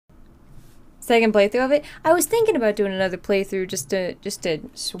second playthrough of it. I was thinking about doing another playthrough just to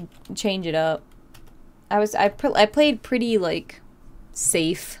change it up. I played pretty like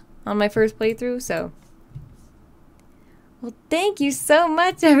safe on my first playthrough, so. Well, thank you so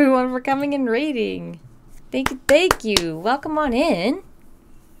much, everyone, for coming and raiding. Thank you. Welcome on in.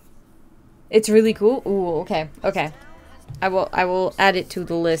 It's really cool. Ooh, okay. I will add it to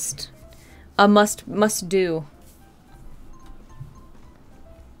the list. A must do.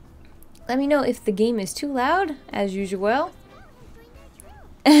 Let me know if the game is too loud, as usual.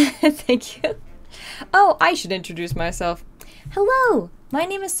 Thank you. Oh, I should introduce myself. Hello, my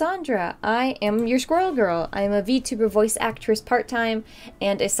name is Sandra. I am your squirrel girl. I am a VTuber voice actress part-time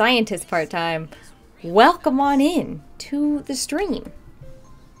and a scientist part-time. Welcome on in to the stream.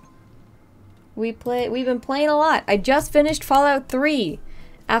 We've been playing a lot. I just finished Fallout 3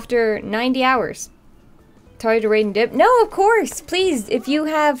 after 90 hours. Sorry to raid and dip. No, of course. Please, if you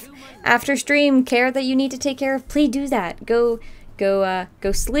have after stream care that you need to take care of, please do that. Go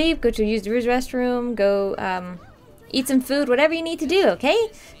sleep, go to use the restroom, go eat some food, whatever you need to do, okay?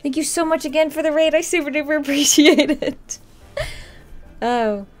 Thank you so much again for the raid. I super duper appreciate it.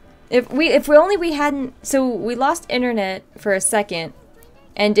 Oh. If we hadn't, so we lost internet for a second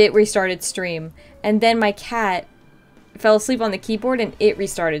and it restarted stream. And then my cat fell asleep on the keyboard and it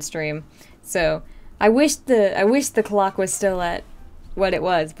restarted stream. So I wish the clock was still at what it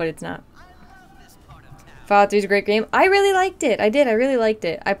was, but it's not. Fallout 3 is a great game. I really liked it. I really liked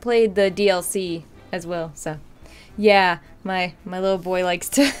it. I played the DLC as well, so yeah, my little boy likes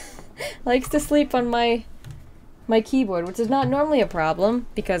to likes to sleep on my keyboard, which is not normally a problem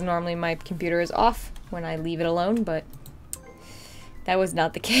because normally my computer is off when I leave it alone, but that was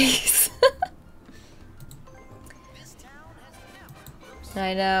not the case.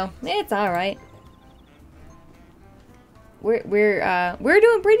 I know. It's all right. We're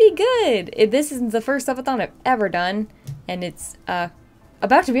doing pretty good. This isn't the first subathon I've ever done, and it's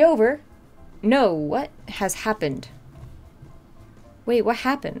about to be over. No, what has happened? Wait, what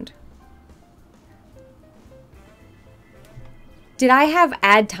happened? Did I have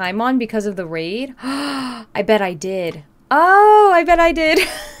add time on because of the raid? I bet I did. Oh, I bet I did.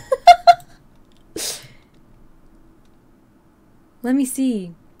 Let me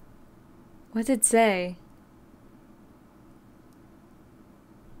see. What's it say?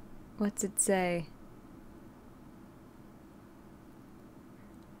 What's it say?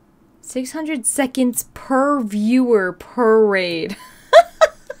 600 seconds per viewer per raid.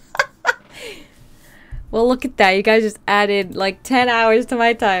 Well, look at that. You guys just added like 10 hours to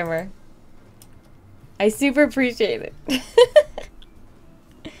my timer. I super appreciate it.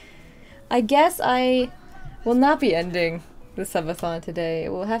 I guess I will not be ending the subathon today. It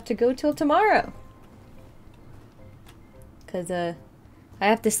will have to go till tomorrow. Because, I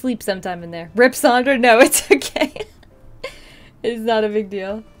have to sleep sometime in there. Rip Sandra? No, it's okay. It's not a big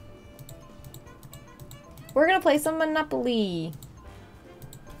deal. We're gonna play some Monopoly.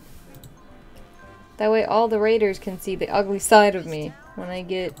 That way all the raiders can see the ugly side of me when I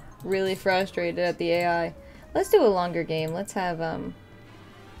get really frustrated at the AI. Let's do a longer game. Let's have a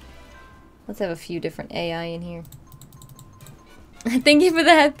few different AI in here. Thank you for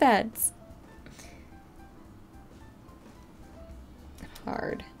the headpads.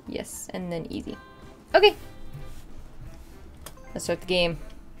 Hard. Yes, and then easy. Okay. Let's start the game.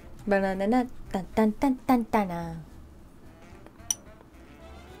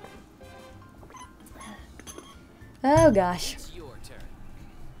 Oh gosh.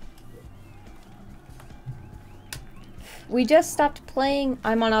 We just stopped playing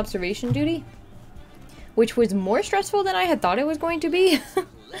I'm on observation duty, which was more stressful than I had thought it was going to be.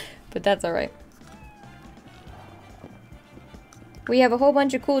 But that's alright. We have a whole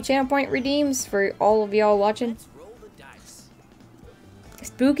bunch of cool channel point redeems for all of y'all watching.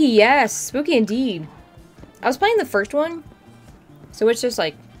 Spooky, yes. Spooky indeed. I was playing the first one, so it's just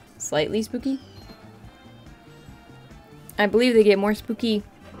like slightly spooky. I believe they get more spooky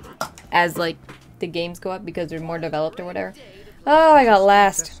as like the games go up because they're more developed or whatever. Oh, I got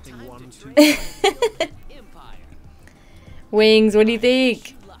last. Wings, what do you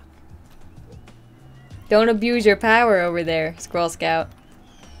think? Don't abuse your power over there, Squirrel Scout.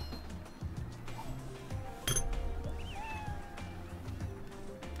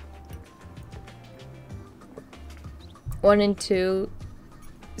 One and two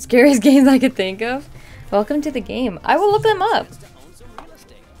scariest games I could think of. Welcome to the game. I will look them up.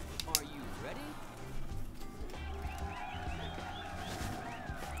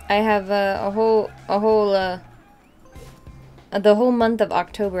 I have the whole month of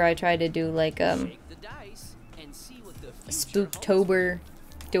October I try to do like Spooktober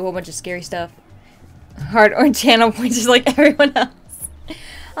do a whole bunch of scary stuff. Hard or channel points just like everyone else.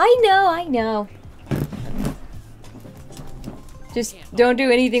 I know. Just don't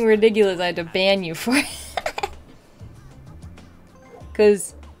do anything ridiculous. I had to ban you for it.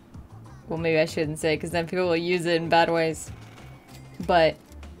 Because, well, maybe I shouldn't say, because then people will use it in bad ways. But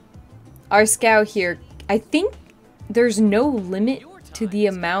our scout here, I think there's no limit to the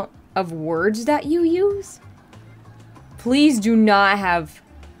amount of words that you use. Please do not have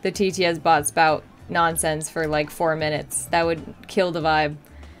the TTS bot spout nonsense for like 4 minutes. That would kill the vibe.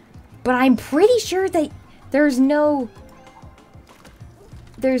 But I'm pretty sure that there's nothing.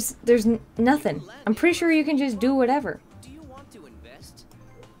 I'm pretty sure you can just do whatever. Do you want to invest?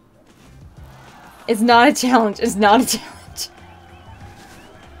 It's not a challenge. It's not a challenge.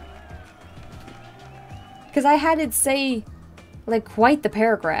 Because I had it say, like, quite the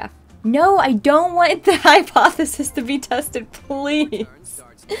paragraph. No, I don't want the hypothesis to be tested, please.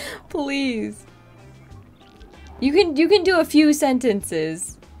 Please. You can do a few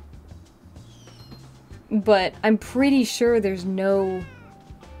sentences. But I'm pretty sure there's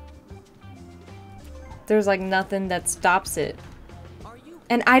like nothing that stops it.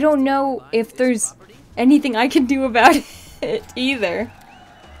 And I don't know if there's anything I can do about it either.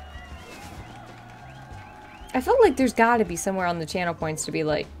 I felt like there's gotta be somewhere on the channel points to be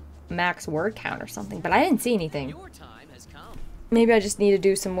like max word count or something, but I didn't see anything. Maybe I just need to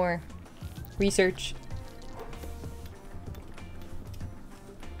do some more research.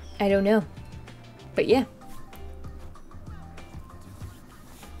 I don't know. But yeah.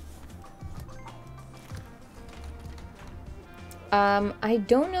 I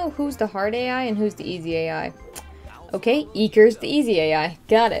don't know who's the hard AI and who's the easy AI. Okay, Eeker's the easy AI.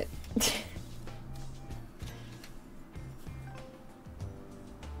 Got it.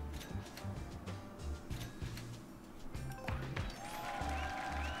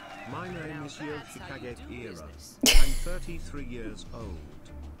 My name is Yoshikage Ira. I'm 33 years old.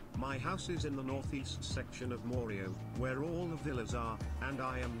 My house is in the northeast section of Morio, where all the villas are, and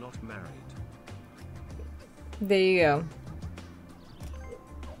I am not married. There you go.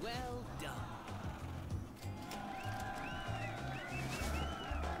 Well done.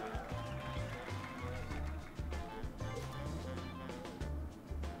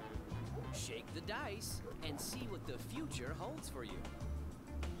 Shake the dice and see what the future holds for you.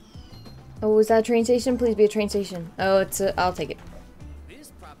 Oh, was that a train station? Please be a train station. Oh, it's a... I'll take it.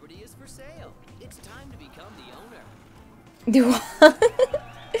 This property is for sale. It's time to become the owner. Do what?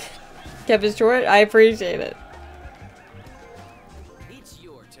 Kept it short? I appreciate it. It's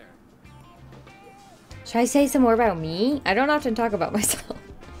your turn. Should I say some more about me? I don't often talk about myself.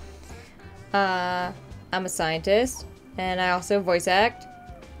 I'm a scientist, and I also voice act.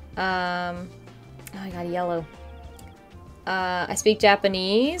 Oh, I got yellow. I speak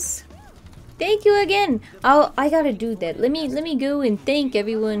Japanese. Thank you again. I gotta do that. Let me go and thank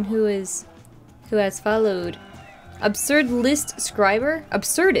everyone who has followed. Absurdist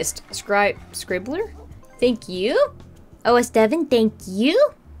scribbler. Thank you. OS Devin, thank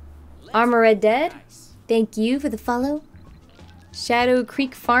you. Armored Dead, thank you for the follow. Shadow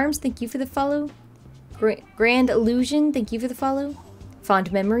Creek Farms, thank you for the follow. Grand Illusion, thank you for the follow.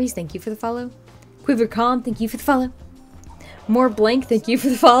 Fond Memories, thank you for the follow. Quiver Calm, thank you for the follow. More Blank, thank you for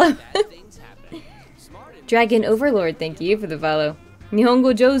the follow. Dragon Overlord, thank you for the follow.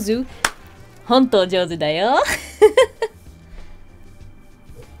 Nihongo Jozu, honto jozu da yo.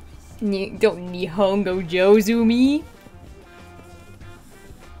 Don't Nihongo Jozu me.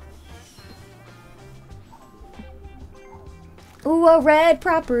 Ooh, a red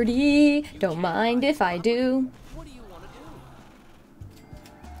property. Don't mind if I do. What do you want to do?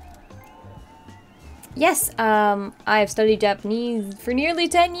 Yes, I've studied Japanese for nearly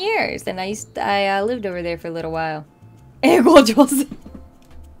 10 years, and I lived over there for a little while.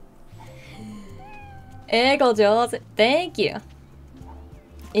 Thank you.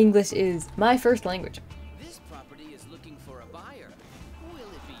 English is my first language. This property is looking for a buyer. Will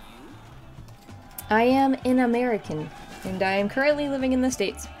it be you? I am an American, and I am currently living in the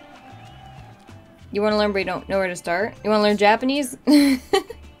States. You want to learn but you don't know where to start? You want to learn Japanese?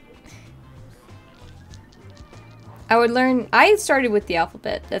 I started with the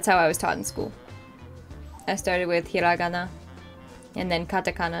alphabet. That's how I was taught in school. I started with hiragana, and then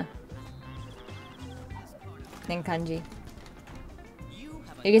katakana, then kanji.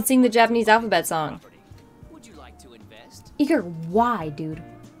 You can sing the Japanese alphabet song. Would you like to invest? Eager, why, dude?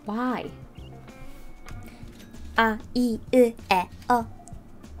 Why? A, I, U, E, O.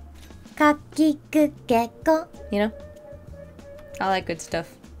 Kaki, ku, keko. You know? I like good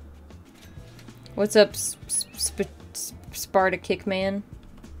stuff. What's up, Sparta Kickman?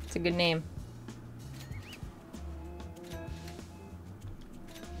 It's a good name.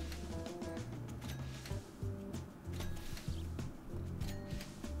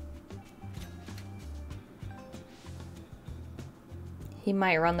 He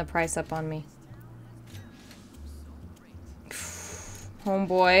might run the price up on me.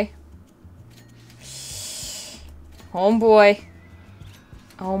 Homeboy. Homeboy.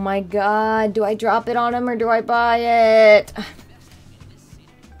 Oh my god. Do I drop it on him or do I buy it?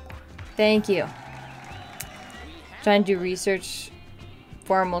 Thank you. Trying to do research.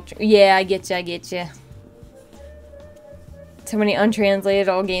 Formal. Yeah, I get you. I get you. So many untranslated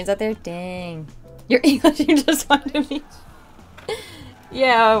old games out there. Dang. Your English, you just wanted me.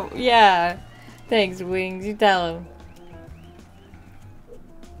 Yeah, yeah. Thanks, Wings. You tell him.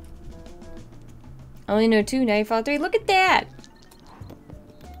 I only know 2, now you follow 3. Look at that!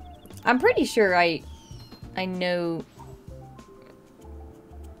 I'm pretty sure I know...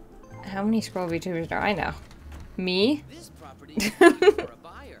 How many scroll VTubers do I know? Me? This property is for a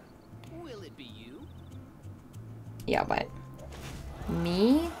buyer. Will it be you? Yeah, but...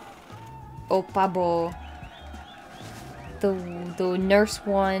 Me? Opabo. The nurse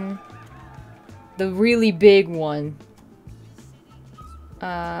one. The really big one.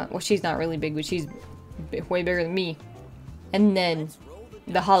 Well, she's not really big, but she's way bigger than me. And then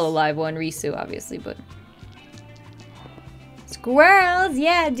the Hololive one, Risu, obviously, but... Squirrels!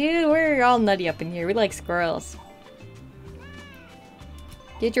 Yeah, dude, we're all nutty up in here. We like squirrels.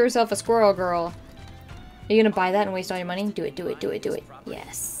 Get yourself a squirrel, girl. Are you gonna buy that and waste all your money? Do it, do it, do it, do it.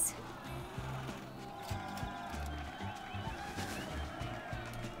 Yes.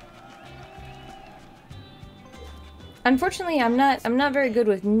 Unfortunately, I'm not very good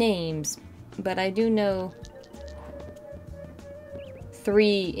with names, but I do know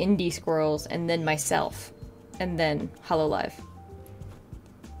 3 indie squirrels, and then myself, and then Hololive.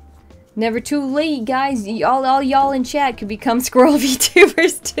 Never too late, guys. All y'all in chat could become squirrel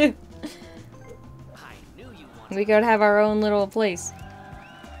VTubers too. We could have our own little place.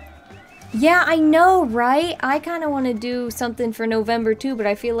 Yeah, I know, right? I kind of want to do something for November too, but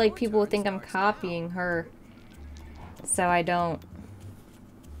I feel like people will think I'm copying her. So I don't.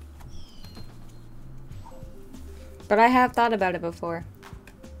 But I have thought about it before.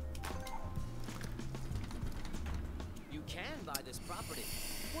 You can buy this property.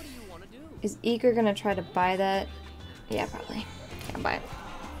 What do you want to do? Is Eager gonna try to buy that? Yeah, probably. Can't buy it.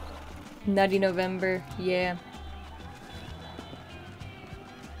 Nutty November, yeah.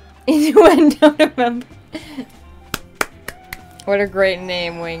 Innuendo November. What a great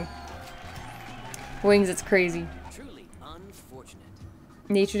name, Wing. Wings, it's crazy. Truly unfortunate.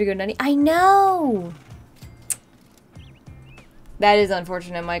 Nature to go nutty. I know! That is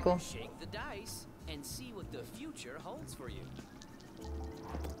unfortunate, Michael. Shake the dice and see what the future holds for you.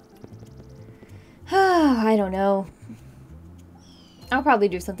 I don't know. I'll probably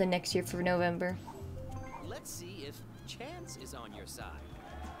do something next year for November. Let's see if chance is on your side.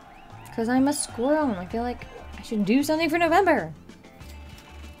 Because I'm a squirrel and I feel like I should do something for November.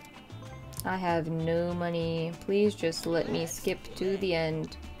 I have no money. Please just let me skip to the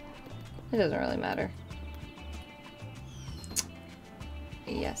end. It doesn't really matter.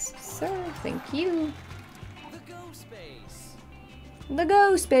 Yes, sir. Thank you. The Go Space. The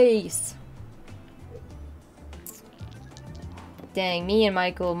Go Space. Dang, me and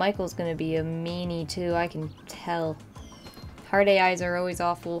Michael. Michael's gonna be a meanie too, I can tell. Hard AIs are always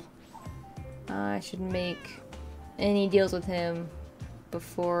awful. I should make any deals with him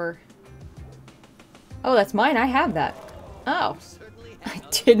before... Oh, that's mine. I have that. Oh. I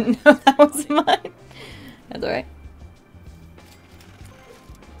didn't know that was mine. That's alright.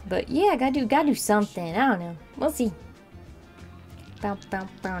 But yeah, gotta do something. I don't know. We'll see. I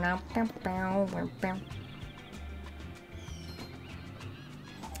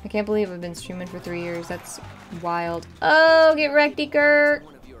can't believe I've been streaming for 3 years. That's wild. Oh, get wrecked, Eaker!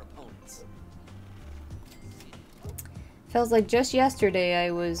 One of your opponents. Feels like just yesterday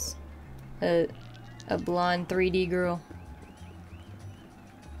I was a blonde 3D girl.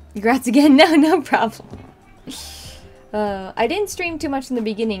 Congrats again. No, no problem. I didn't stream too much in the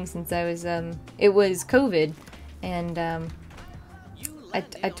beginning since I was, it was COVID, and, I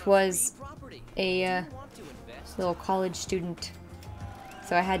was a, little college student,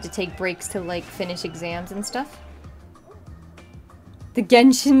 so I had to take breaks to, like, finish exams and stuff. The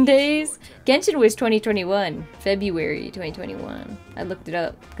Genshin days? Genshin was 2021, February 2021. I looked it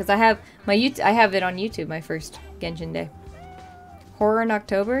up, because I have I have it on YouTube, my first Genshin day. Horror in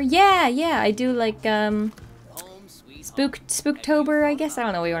October? Yeah, yeah, I do, like, Spooktober, I guess? I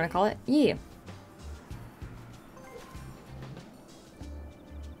don't know what you want to call it. Yeah.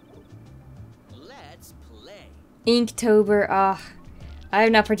 Let's play. Inktober, ah. I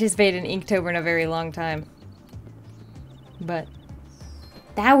have not participated in Inktober in a very long time. But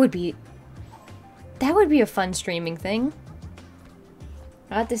that would be a fun streaming thing.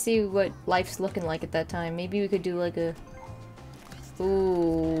 I'll have to see what life's looking like at that time. Maybe we could do like a...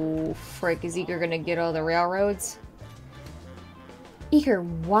 Ooh, frick, is Eager gonna get all the railroads? Eager,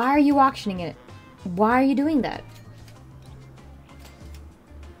 why are you auctioning it? Why are you doing that?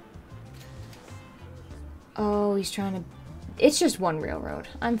 Oh, he's trying to... It's just one railroad.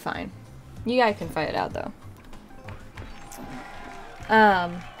 I'm fine. You guys can fight it out, though.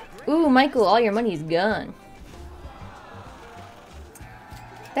 Ooh, Michael, all your money's gone.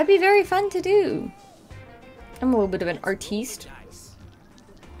 That'd be very fun to do. I'm a little bit of an artiste.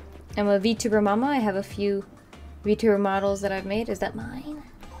 I'm a VTuber mama. I have a few VTuber models that I've made. Is that mine?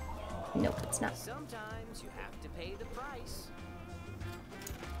 Nope, it's not. Sometimes you have to pay the price.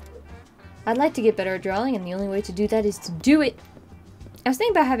 I'd like to get better at drawing, and the only way to do that is to do it. I was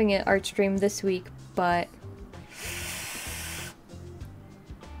thinking about having an art stream this week, but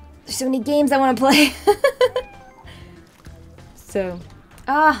there's so many games I want to play. So,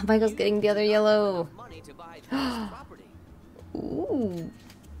 Michael's getting the other yellow. Money to buy this property. Ooh.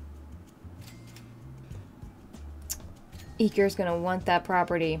 Eager's gonna want that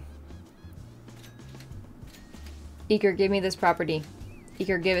property. Eager, give me this property.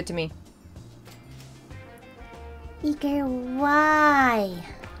 Eager, give it to me. Eager, why?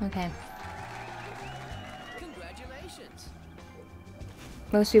 Okay. Congratulations.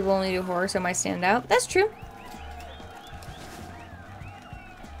 Most people only do horror, so it might stand out. That's true.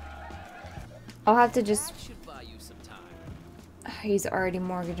 I'll have to just... That should buy you some time. He's already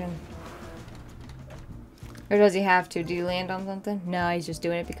mortgaging. Or does he have to? Do you land on something? No, he's just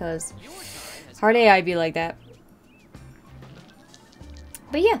doing it because hard AI be like that.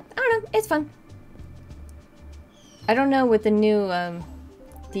 But yeah, I don't know. It's fun. I don't know with the new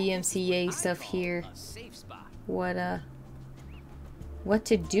DMCA stuff here. A safe spot. What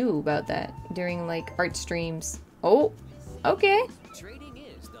to do about that during like art streams. Oh, okay. Trading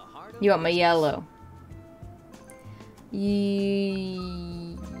is the heart of You want my business. yellow.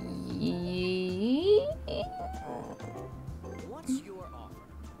 What's your offer?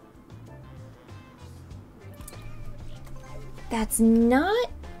 That's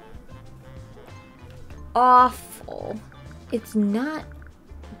not awful. It's not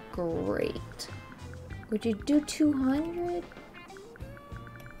great. Would you do 200?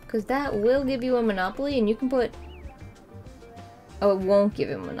 Because that will give you a monopoly, and you can put... Oh, it won't give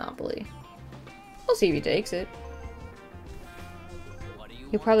him monopoly. We'll see if he takes it. What do you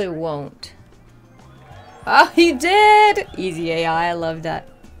He want? probably won't. Oh, he did! Easy AI, I love that.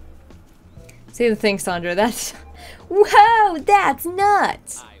 See the thing, Sandra, that's... Whoa, that's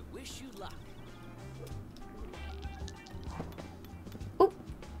nuts! I wish you luck. Oop.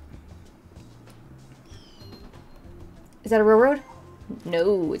 Is that a railroad?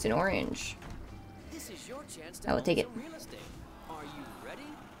 No, it's an orange. This is your chance to I will own take it. some real estate. Are you ready?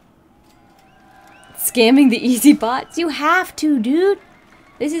 Scamming the easy bots? You have to, dude!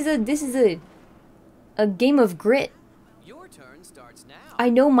 This is a game of grit. Your turn starts now. I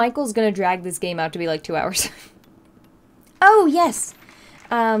know Michael's gonna drag this game out to be like 2 hours. Oh, yes!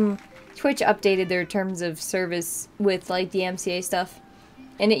 Twitch updated their terms of service with, like, the MCA stuff.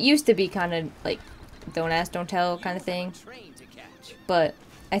 And it used to be kind of, like, don't ask, don't tell kind of thing. Train to catch. But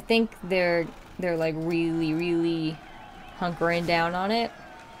I think they're like, really, really hunkering down on it.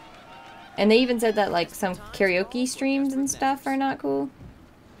 And they even said that, like, some karaoke streams and stuff are not cool.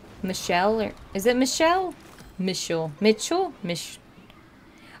 Michelle, or... Is it Michelle? Mitchell. Mitchell?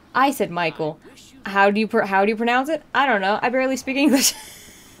 I said Michael. How do you pronounce it? I don't know. I barely speak English.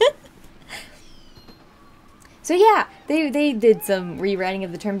 So yeah, they did some rewriting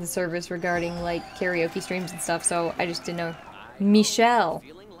of the terms of service regarding like karaoke streams and stuff. So I just didn't know. Michelle.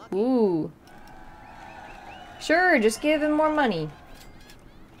 Feeling lucky. Ooh. Sure, just give him more money.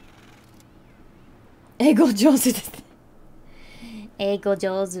 Egel Joseph. Egel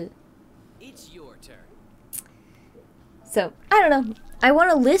Joseph. It's your turn. So, I don't know. I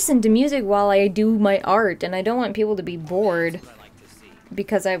want to listen to music while I do my art, and I don't want people to be bored, What I like to see.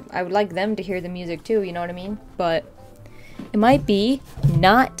 because I would like them to hear the music too, you know what I mean? But it might be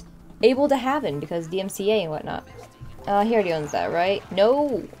not able to happen because DMCA and whatnot. He already owns that, right?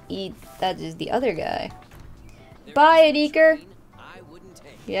 No, that is the other guy. There Buy is it, a Eaker. train I wouldn't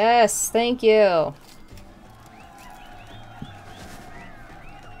take. Yes, thank you.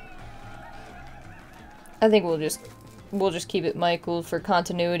 I think we'll just keep it Michael for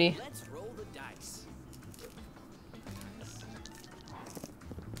continuity. Let's roll the dice.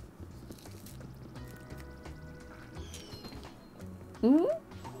 Ooh.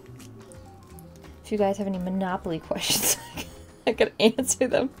 If you guys have any Monopoly questions, I could answer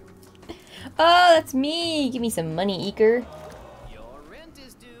them. Oh, that's me. Give me some money, Eker. Your rent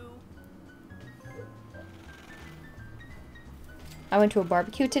is due. I went to a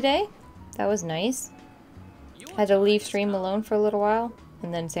barbecue today. That was nice. Had to leave stream alone for a little while,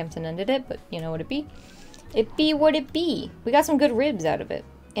 and then Samson ended it, but you know what it be. It be what it be. We got some good ribs out of it,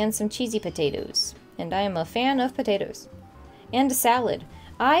 and some cheesy potatoes. And I am a fan of potatoes. And a salad.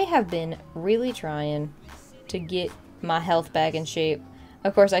 I have been really trying to get my health back in shape.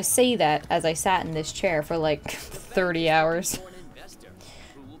 Of course, I say that as I sat in this chair for like 30 hours.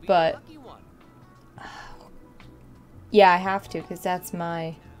 But yeah, I have to, because that's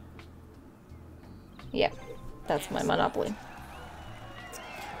my... Yeah, that's my Monopoly.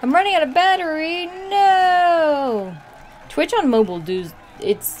 I'm running out of battery! No! Twitch on mobile, dudes,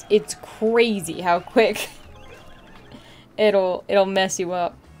 it's crazy how quick it'll mess you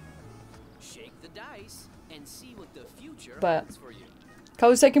up. Shake the dice and see what the future But holds for you.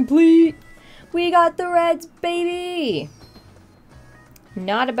 color set complete! We got the reds, baby!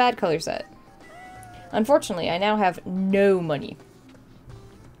 Not a bad color set. Unfortunately, I now have no money.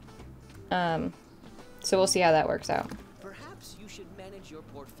 So we'll see how that works out. Perhaps you should manage your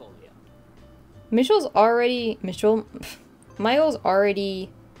portfolio. Michael's already Let's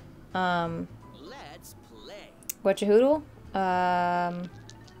play. whatchahoodle?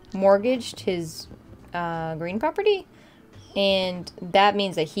 Mortgaged his green property, and that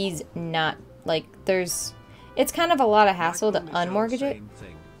means that he's not, like, it's kind of a lot of hassle to unmortgage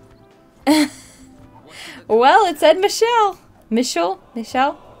it. Well, it said Michelle. Michelle.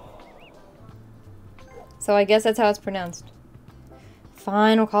 So I guess that's how it's pronounced.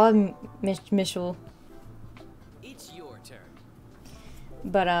 Fine, we'll call him Michelle. It's your turn.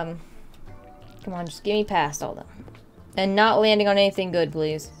 But, come on, just get me past all them. And not landing on anything good,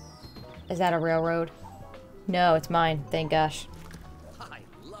 please. Is that a railroad? No, it's mine, thank gosh. I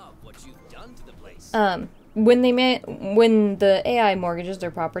love what you've done to the place. When the AI mortgages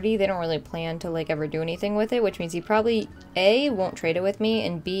their property, they don't really plan to, like, ever do anything with it, which means he probably, A, won't trade it with me,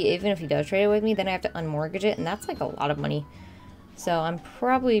 and B, even if he does trade it with me, then I have to unmortgage it, and that's, like, a lot of money. So I'm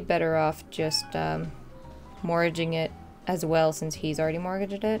probably better off just, mortgaging it as well, since he's already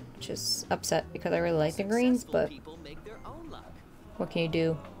mortgaged it, which is upset because I really like the greens, but People make their own luck. what can you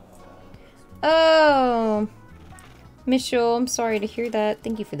do? Oh, Michelle, I'm sorry to hear that.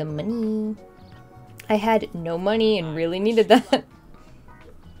 Thank you for the money. I had no money and really needed that. I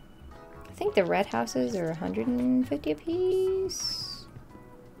think the red houses are 150 apiece.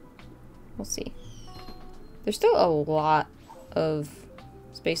 We'll see. There's still a lot of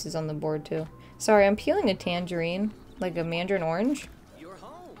spaces on the board too. Sorry, I'm peeling a tangerine, like a mandarin orange, You're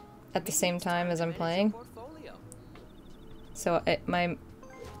home. at the same time as I'm playing. Portfolio. So my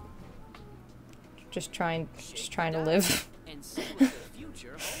just trying to live. And see what the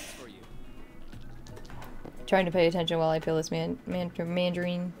future holds for you. Trying to pay attention while I peel this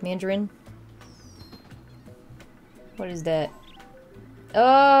mandarin. What is that?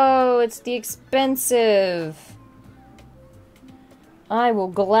 Oh, it's the expensive. I will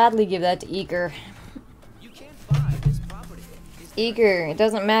gladly give that to Eker. You can't buy this property. Eker, it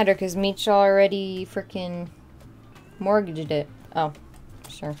doesn't matter because Meech already freaking mortgaged it. Oh,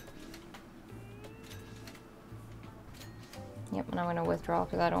 sure. Yep, and I'm gonna withdraw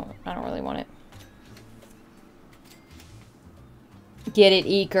because I don't really want it. Get it,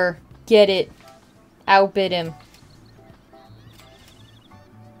 Eker. Get it. Outbid him.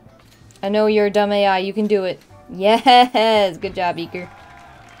 I know you're a dumb AI. You can do it. Yes! Good job, Eker.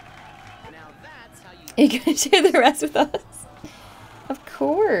 Now that's how you Are you gonna share the rest with us? Of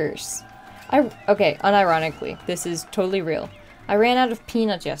course. Okay, unironically, this is totally real. I ran out of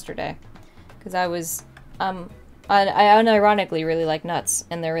peanuts yesterday. Because I was, I unironically really like nuts.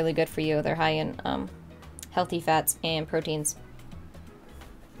 And they're really good for you. They're high in, healthy fats and proteins.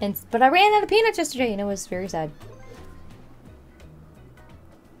 But I ran out of peanuts yesterday and it was very sad.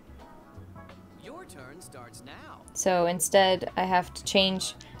 Your turn starts now. So instead, I have to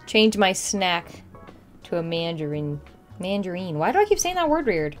change my snack to a mandarin. Mandarin. Why do I keep saying that word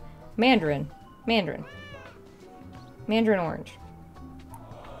weird? Mandarin. Mandarin orange.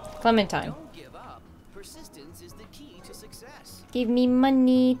 Clementine. Don't give up. Persistence is the key to success. Give me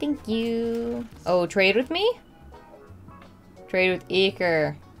money. Thank you. Oh, trade with me? Trade with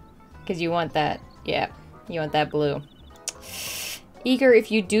Eker. Because you want that. Yeah. You want that blue. Eker,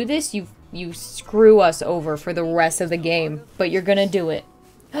 if you do this, you screw us over for the rest of the game. But you're gonna do it.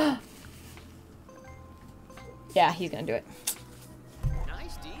 Yeah, he's gonna do it.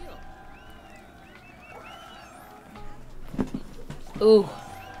 Nice deal. Ooh.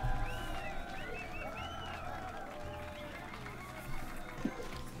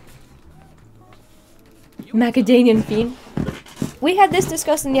 Macadamian fiend. We had this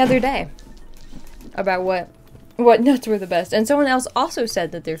discussion the other day about what nuts were the best, and someone else also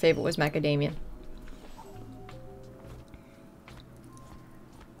said that their favorite was macadamia.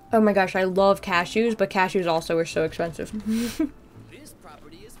 Oh my gosh, I love cashews, but cashews also are so expensive. This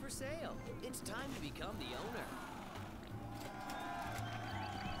property is for sale. It's time to become the owner.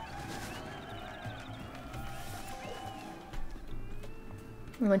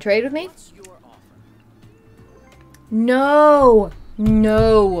 You wanna trade with me? What's your offer? No!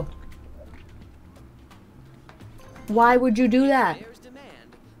 No! Why would you do that? If there's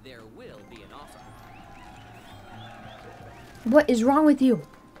demand, there will be an offer. What is wrong with you?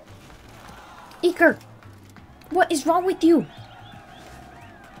 Eker! What is wrong with you?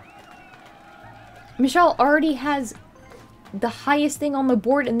 Michelle already has the highest thing on the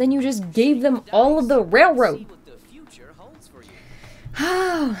board, and then you just gave them all of the railroad. See what the future holds for you.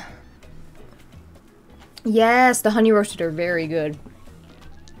 Yes, the honey roasted are very good.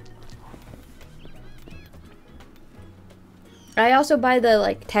 I also buy the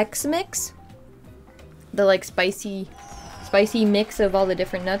like Tex Mix, the like spicy mix of all the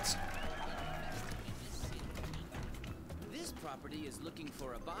different nuts. This property is looking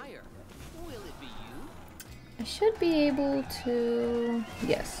for a buyer. Will it be you? I should be able to,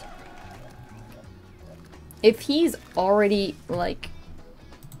 yes. If he's already like,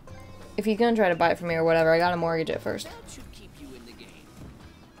 if he's gonna try to buy it from me or whatever, I gotta mortgage it first. That should keep you in the game.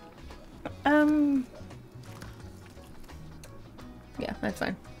 Yeah, that's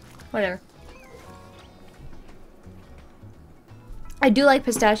fine. Whatever. I do like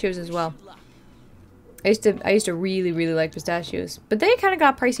pistachios as well. I used to really, really like pistachios, but they kind of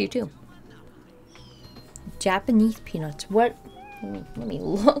got pricey too. Japanese peanuts. What? Let me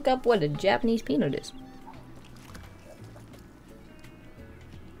look up what a Japanese peanut is.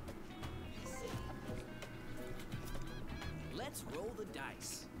 Let's roll the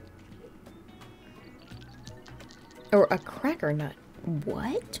dice. Or a cracker nut.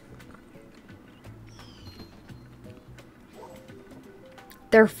 What?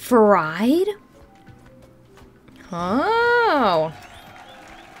 They're fried? Oh.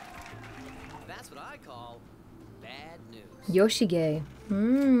 That's what I call bad news. Yoshige.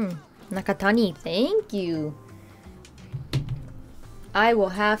 Nakatani, thank you. I will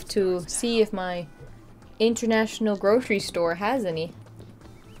have to see if my international grocery store has any.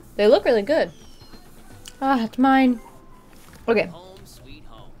 They look really good. Ah, it's mine. Okay. Home sweet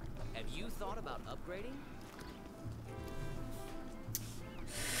home. Have you thought about upgrading?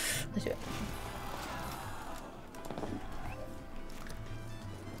 Let's do it.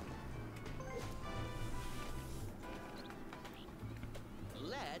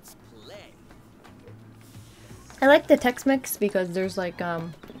 Let's play. I like the Tex-Mex because there's like, I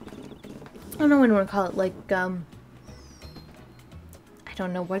don't know what you want to call it, like, I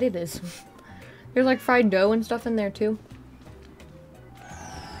don't know what it is. There's like fried dough and stuff in there too.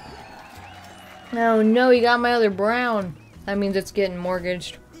 Oh no, you got my other brown. That means it's getting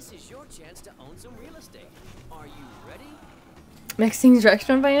mortgaged. This is your chance to own some real estate. Are you ready? Mexican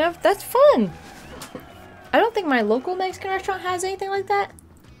restaurant by enough? That's fun! I don't think my local Mexican restaurant has anything like that.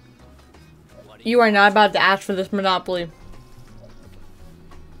 You are not about to ask for this monopoly.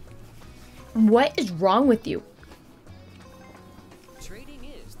 What is wrong with you? Trading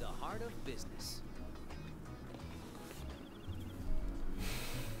is the heart of business.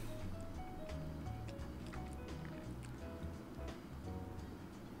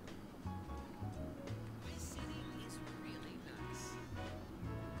 Visiting is really nice.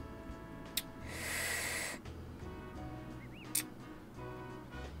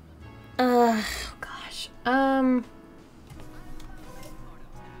 Gosh.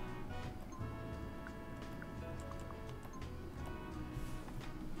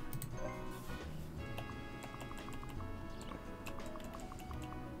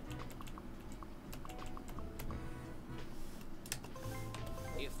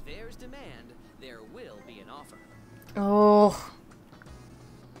 If there's demand, there will be an offer. Oh.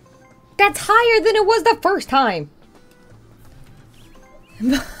 That's higher than it was the first time.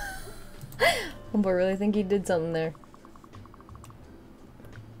 I really think he did something there.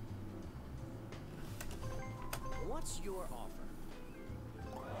 What's your offer?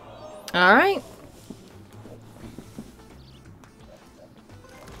 All right.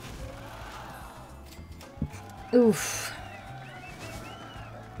 Oof.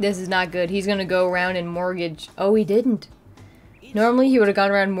 This is not good. He's gonna go around and mortgage. Oh, he didn't. Normally he would have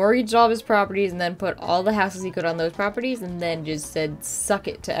gone around, mortgaged all of his properties, and then put all the houses he could on those properties, and then just said, suck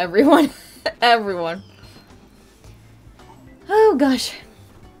it to everyone. Everyone. Oh, gosh.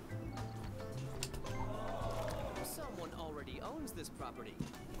 Someone already owns this property.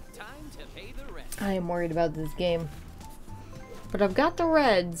 Time to pay the rent. I am worried about this game. But I've got the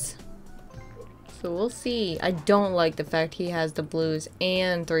reds. So we'll see. I don't like the fact he has the blues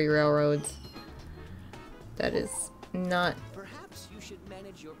and 3 railroads. That is not... Perhaps you should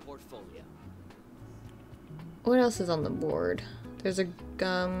manage your portfolio. What else is on the board? There's a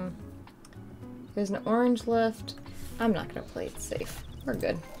there's an orange left. I'm not gonna play it safe. We're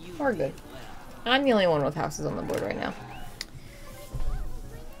good. We're good. I'm the only one with houses on the board right now.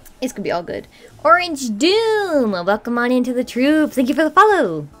 It's gonna be all good. Orange Doom! Welcome on into the troops. Thank you for the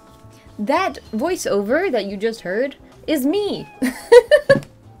follow. That voiceover that you just heard is me.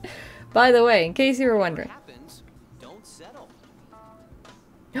 By the way, in case you were wondering. Happens, don't settle.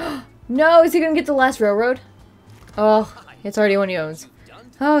 No, is he gonna get the last railroad? Oh, it's already one he owns.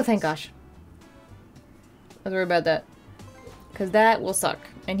 Oh, thank gosh. I was worried about that. Because that will suck.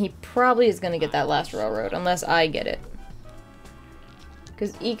 And he probably is gonna get that last railroad, unless I get it.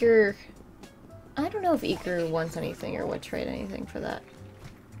 Because Eaker... I don't know if Eaker wants anything or would trade anything for that.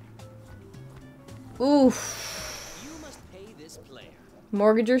 Oof. You must pay this player.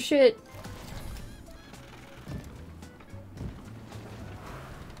 Mortgage or shit.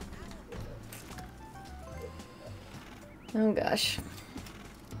 Oh gosh.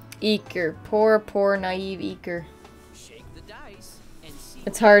 Eaker. Poor, poor, naive Eaker. Shake the dice and see.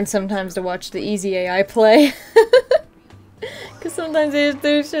 It's hard sometimes to watch the easy AI play. Because sometimes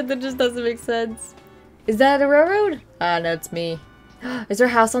there's shit that just doesn't make sense. Is that a railroad? Ah, no, it's me. Is there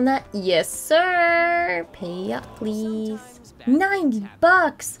a house on that? Yes, sir. Pay up, please. 90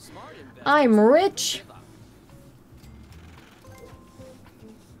 bucks. I'm rich.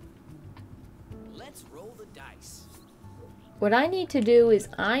 Let's roll the dice. What I need to do is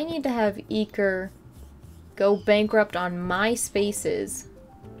I need to have Eaker go bankrupt on my spaces.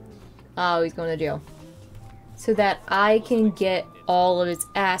 Oh, he's going to jail. So that I can get all of his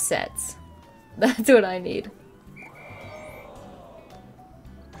assets. That's what I need.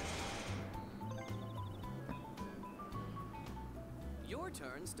 Your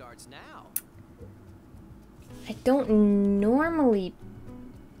turn starts now. I don't normally...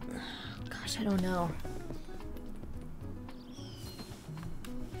 Gosh, I don't know.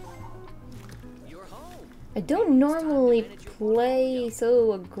 You're home. I don't normally play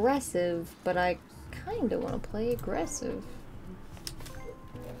so aggressive, but I kind of want to play aggressive.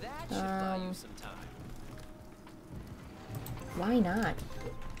 That should buy you some time. Why not?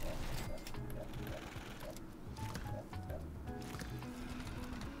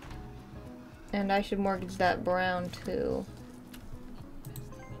 And I should mortgage that brown too.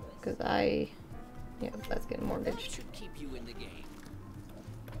 Because yeah, that's getting That mortgaged. should keep you in the game.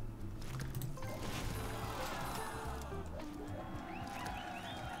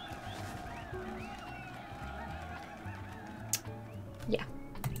 Yeah.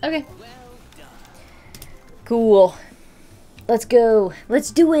 Okay. Well done. Cool. Let's go.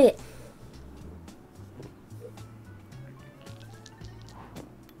 Let's do it.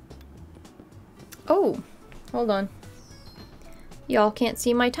 Oh, hold on. Y'all can't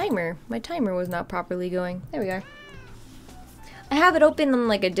see my timer. My timer was not properly going. There we are. I have it open on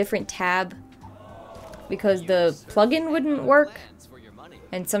like a different tab because the plugin wouldn't work. Plans for your money.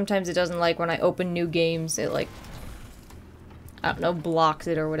 And sometimes it doesn't like when I open new games, it like, I don't know, blocks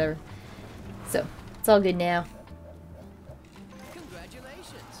it or whatever. So, it's all good now.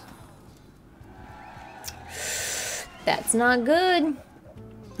 Congratulations. That's not good.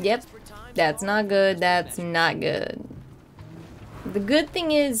 Yep, that's not good. That's not good. The good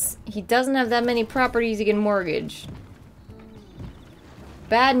thing is, he doesn't have that many properties he can mortgage.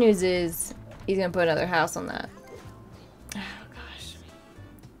 Bad news is, he's gonna put another house on that. Oh, gosh.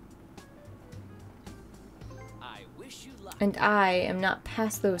 I wish you luck. And I am not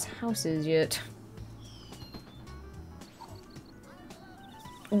past those houses yet.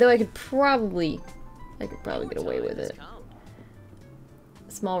 Though I could probably get away with it.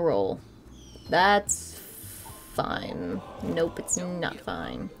 Small roll. That's fine. Nope, it's not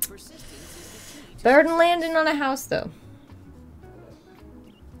fine. Better than landing on a house, though.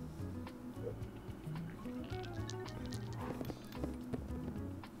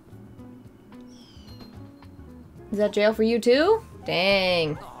 Is that jail for you too?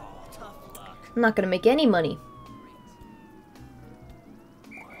 Dang. I'm not gonna make any money.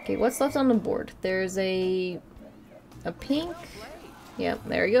 Okay, what's left on the board? There's a pink. Yep,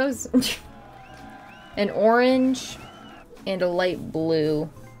 there he goes. An orange. And a light blue.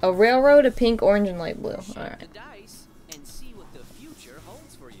 A railroad, a pink, orange, and light blue. Alright. The dice and see what the future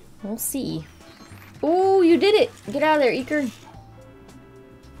holds for you. We'll see. Ooh, you did it! Get out of there, Eker.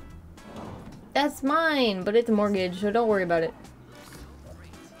 That's mine, but it's a mortgage, so don't worry about it.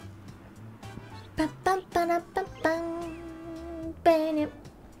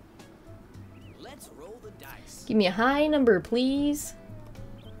 Let's roll the dice. Give me a high number, please.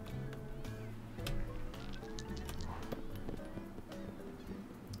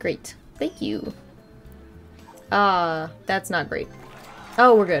 Great. Thank you. That's not great.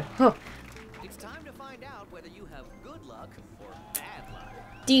 Oh, we're good. Oh, It's time to find out whether you have good luck or bad luck.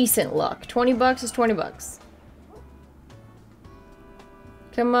 decent luck. 20 bucks is 20 bucks.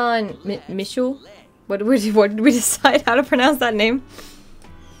 Come on, Michel. What did we decide how to pronounce that name?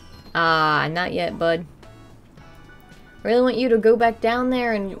 Not yet, bud. Really want you to go back down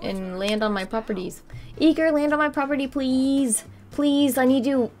there and land on my properties. Eager, land on my property, please. Please, I need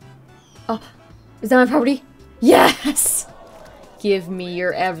you. Oh, is that my property? Yes! Give me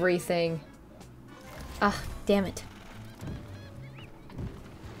your everything. Ah, damn it.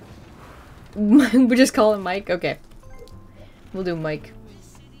 We just call him Mike? Okay. We'll do Mike.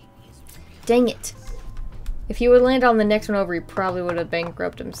 Dang it. If he would land on the next one over, he probably would have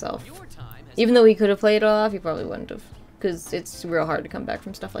bankrupted himself. Your time has Even though he could have played it all off, he probably wouldn't have. Because it's real hard to come back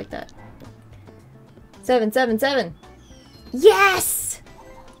from stuff like that. 7, 7, 7. Yes!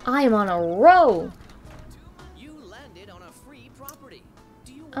 I am on a roll. you landed on a free property.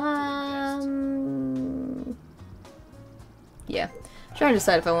 Do you Yeah. Trying to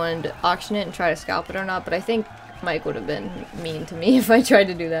decide if I wanted to auction it and try to scalp it or not, but I think Mike would have been mean to me if I tried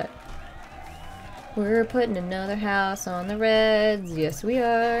to do that. We're putting another house on the Reds. Yes, we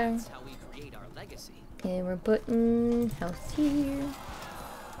are. That's how we create our legacy. And we're putting house here.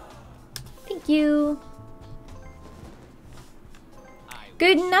 Thank you.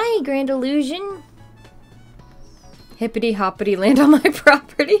 Good night, Grand Illusion. Hippity hoppity land on my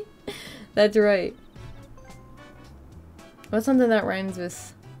property. That's right. What's something that rhymes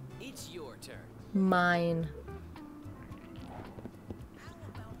with It's your turn. mine?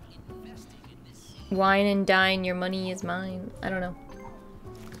 Wine and dine, your money is mine. I don't know.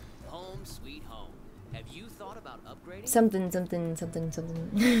 Home sweet home. Have you thought about upgrading? Something, something, something,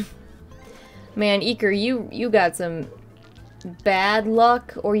 something. Man, Eker, you got some bad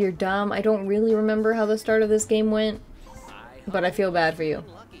luck, or you're dumb. I don't really remember how the start of this game went, but I feel bad for you.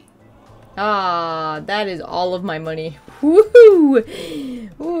 Lucky. Ah, that is all of my money.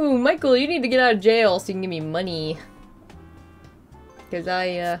 Woohoo! Ooh, Michael, you need to get out of jail so you can give me money. Because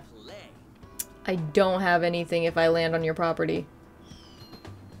Play. I don't have anything if I land on your property.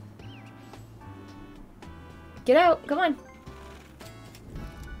 Get out, come on.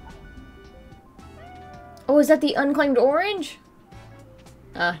 Oh, is that the unclaimed orange?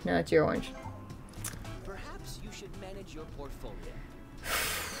 Ah, no, it's your orange. Perhaps you should manage your portfolio.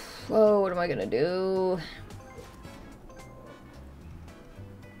 Whoa, what am I gonna do?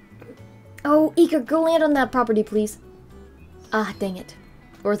 Oh, Eker, go land on that property, please. Ah, dang it.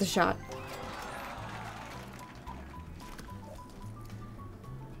 Worth a shot.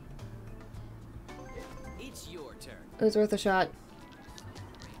 It's your turn. It was worth a shot.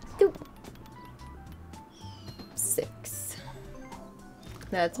 Doop. 6.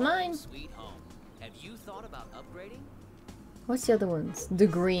 That's mine. Sweet home. Have you thought about upgrading? What's the other ones? The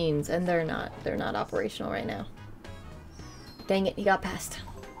greens, and they're not operational right now. Dang it, he got past.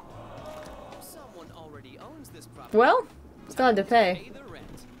 Someone already owns this property. Well, still had to pay. Pay the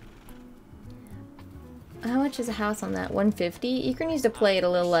rent. How much is a house on that? 150? Eker needs to play it a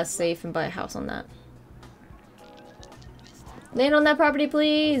little less safe and buy a house on that. Land on that property,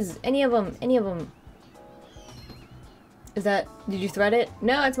 please! Any of them, any of them. Is that, did you thread it?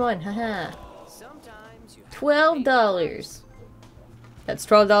 No, it's mine, haha. Sometimes you have $12. That's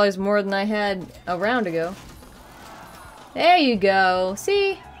 $12 more than I had a round ago. There you go.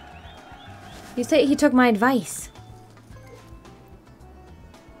 See? He took my advice.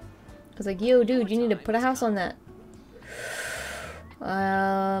 I was like, yo, dude, you need to put a house on that.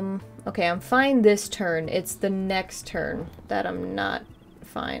 Okay, I'm fine this turn. It's the next turn that I'm not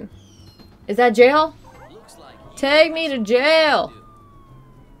fine. Is that jail? looks like Take me to jail!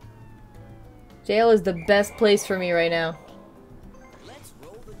 Jail is the best place for me right now. let's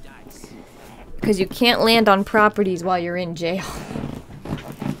roll the dice. Because you can't land on properties while you're in jail.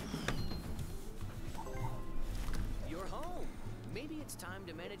 You're home. Maybe it's time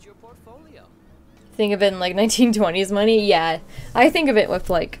to manage your portfolio. Think of it in like 1920s money? Yeah. I think of it with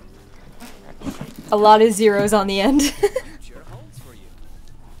like a lot of zeros on the end. Future holds for you.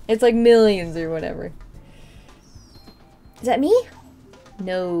 It's like millions or whatever. Is that me?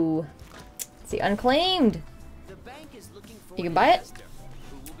 No. It's the unclaimed. The bank is looking for You can an buy it? investor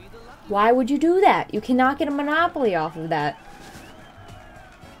who will be the lucky Why would you do that? You cannot get a monopoly off of that.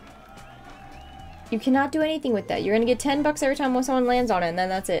 You cannot do anything with that. You're gonna get 10 bucks every time someone lands on it, and then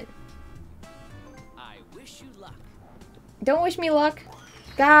that's it. I wish you luck. Don't wish me luck.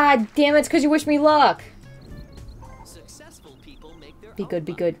 God damn it, it's because you wish me luck. Successful people make their Be own good,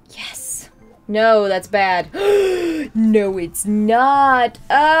 be luck. good. Yes. No, that's bad. No, it's not.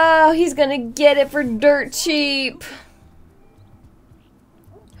 Oh, he's gonna get it for dirt cheap.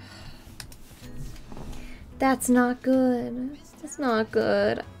 That's not good. That's not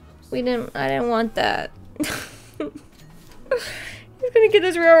good. I didn't want that. He's gonna get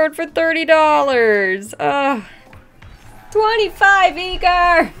this railroad for $30. Ugh. 25, Igor!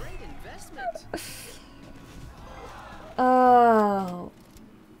 Great investment. Oh.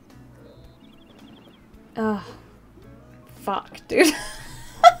 Oh. Fuck, dude.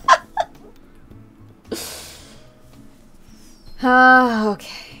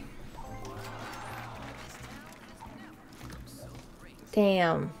 Okay.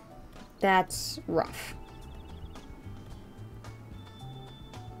 Damn. That's rough.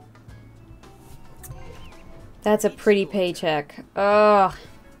 That's a pretty paycheck. Ugh.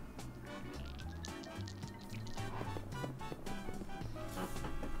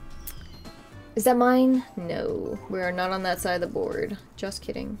 Is that mine? No. We are not on that side of the board. Just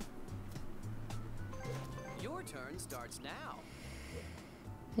kidding. Your turn starts now.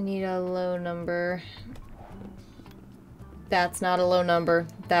 I need a low number. That's not a low number.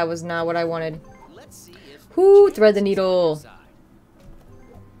 That was not what I wanted. Let's see if Whoo, chance thread the is on your needle. side.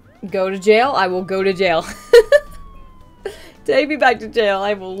 Go to jail? I will go to jail. Take me back to jail.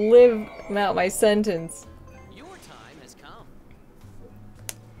 I will live out my sentence. Your time has come.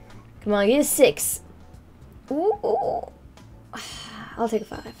 Come on, get a 6. Ooh, ooh. I'll take a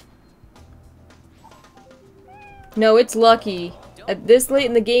 5. No, it's lucky. At this late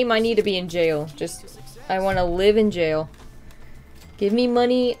in the game, I need to be in jail. Just, I want to live in jail. Give me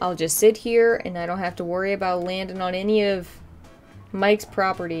money, I'll just sit here, and I don't have to worry about landing on any of Mike's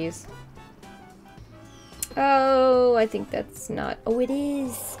properties. Oh, I think that's not... Oh, it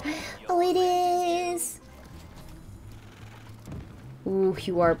is! Oh, it is! Ooh,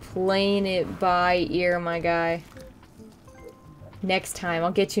 you are playing it by ear, my guy. Next time,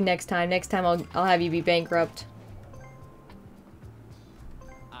 I'll get you next time. Next time, I'll have you be bankrupt.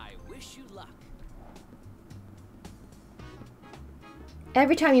 I wish you luck.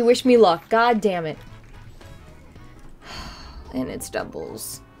 Every time you wish me luck, god damn it. And it's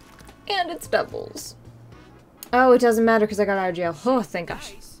doubles. And it's doubles. Oh, it doesn't matter because I got out of jail. Oh, thank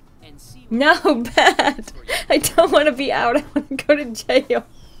gosh. Dice and see what No, bad. I don't want to be out. I want to go to jail.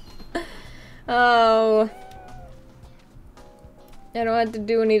 Oh. I don't have to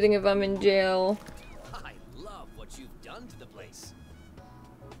do anything if I'm in jail. I love what you've done to the place.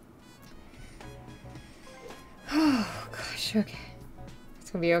 Oh, gosh, okay. It's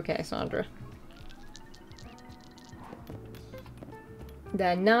gonna be okay, Sandra.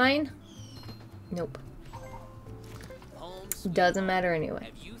 That 9? Nope. Home sweet Doesn't home. matter anyway.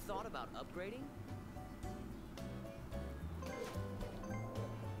 Have you thought about upgrading?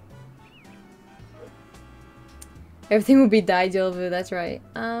 Everything will be Daijobu, that's right.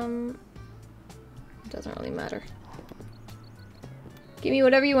 It doesn't really matter. Give me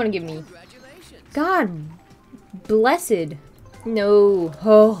whatever you want to give me. Congratulations. God blessed. No.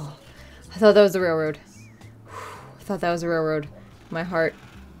 Oh. I thought that was the railroad. I thought that was the railroad. My heart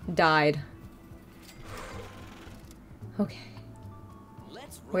died. Okay.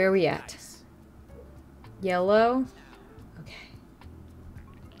 Let's roll Where are we the at? dice. Yellow. Okay.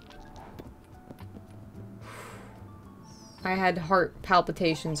 I had heart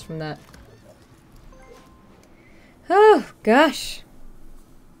palpitations from that. Oh, gosh.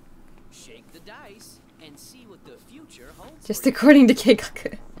 Shake the dice and see what the future holds. Just for you. according to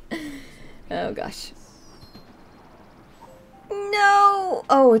Keikaku. Oh, gosh. No!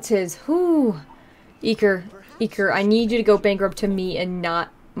 Oh, it's his. Whew. Iker, I need you to go bankrupt to me and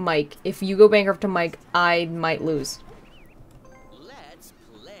not Mike. If you go bankrupt to Mike, I might lose. Let's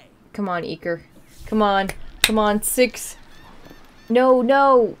play. Come on, Iker. Come on. Come on, 6. No,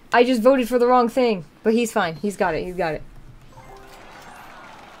 no! I just voted for the wrong thing. But he's fine. He's got it. He's got it.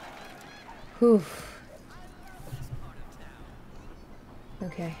 Whew.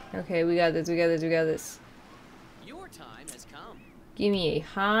 Okay. Okay, we got this. We got this. We got this. Your time has come. Give me a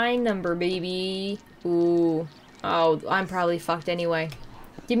high number, baby. Ooh. Oh, I'm probably fucked anyway.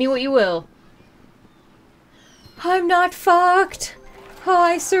 Give me what you will. I'm not fucked. Oh,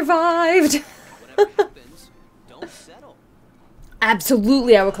 I survived. Whatever happens, don't settle.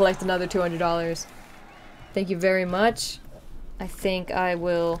 Absolutely, I will collect another $200. Thank you very much. I think I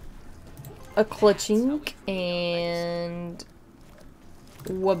will a clutching and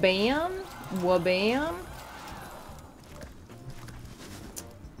wabam, wabam.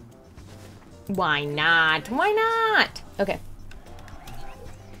 Why not? Why not? Okay.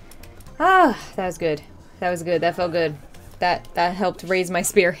 Ah, that was good. That was good. That felt good. That helped raise my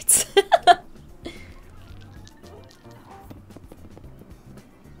spirits.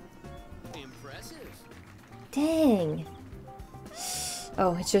 Impressive. Dang.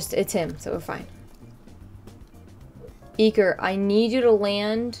 Oh, it's him, so we're fine. Eker, I need you to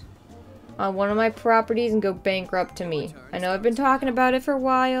land on one of my properties and go bankrupt to me. I know I've been talking about it for a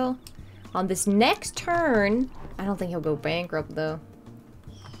while. On this next turn, I don't think he'll go bankrupt though.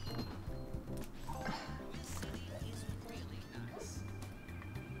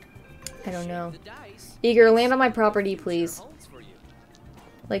 I don't know. Eager, land on my property, please.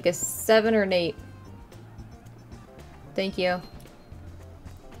 Like a 7 or an 8. Thank you.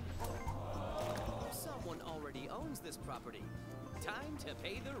 Someone already owns this property. Time to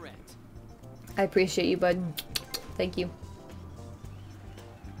pay the rent. I appreciate you, bud. Thank you.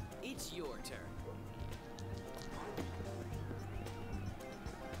 It's your turn.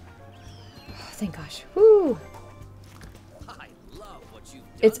 Oh, thank gosh. Woo! I love what you've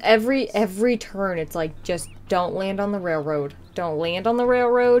done. It's every turn. It's like, just don't land on the railroad. Don't land on the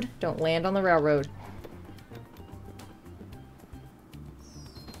railroad. Don't land on the railroad.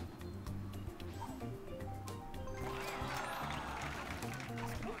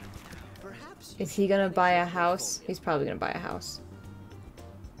 Is he gonna buy a house? He's probably gonna buy a house.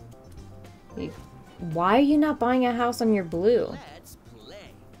 Why are you not buying a house on your blue? Let's play.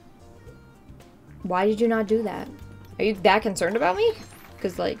 Why did you not do that? Are you that concerned about me?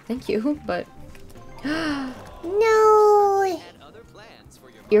 Because, like, thank you, but... No! Had other plans for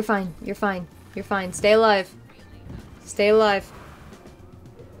your You're fine. You're fine. You're fine. Stay alive. Stay alive.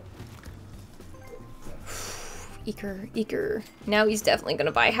 Eker, Eker. Now he's definitely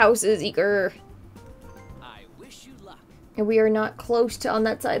gonna buy houses, Eker. I wish you luck. And we are not close to on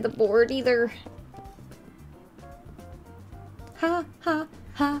that side of the board either. Ha, ha,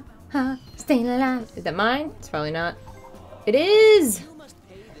 ha, ha. Staying alive. Is that mine? It's probably not. It is! You must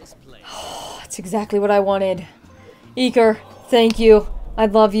pay this place. That's exactly what I wanted. Eker, thank you. I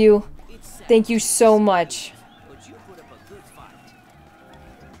love you. It's sad, Thank you so much. but you put up a good fight.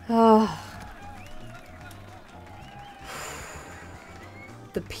 Ah.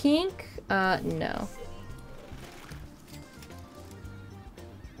 The pink? No.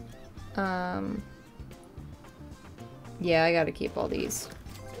 Yeah, I gotta keep all these.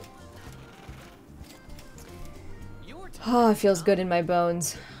 Your turn. Oh, it feels good in my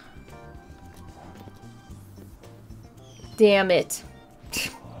bones. Damn it.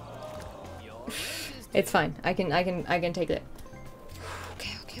 Your rent is It's fine. I can take it.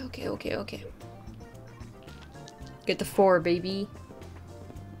 Okay. Get the 4, baby.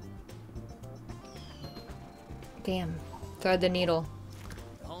 Damn. Thread the needle.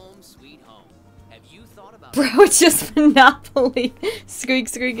 home sweet home. Have you thought about Bro, it's just Monopoly.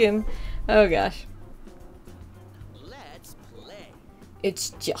 Squeaking. Oh gosh. Let's play. It's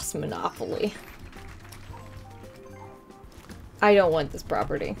just Monopoly. I don't want this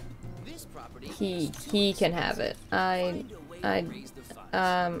property. This property He can have it. I raise the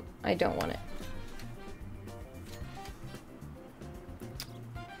funds. I don't want it.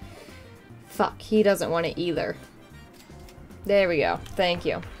 Fuck, he doesn't want it either. There we go. Thank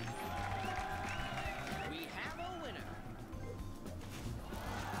you. We have a winner.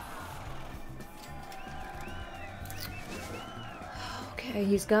 Okay,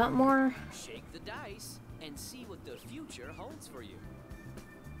 he's got more. Shake the dice and see what the future holds for you.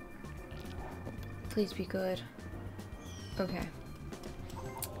 Please be good. Okay.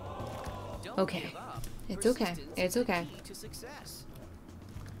 Don't Okay. give up. It's okay. Persistence It's is the okay. key to success.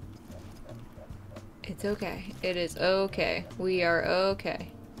 It's okay. It is okay. We are okay.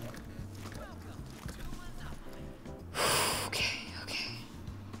 Okay.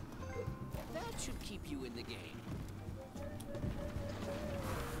 That should keep you in the game.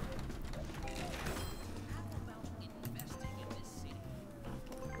 Investing in this city.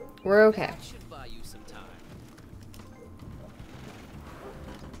 We're okay. That should buy you some time.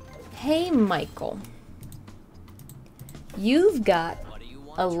 Hey, Michael. You've got What do you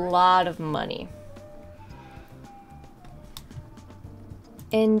want? a lot of money.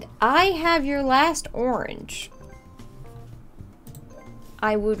 And I have your last orange.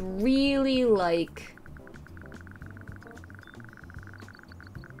 I would really like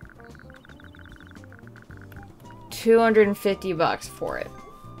 $250 for it.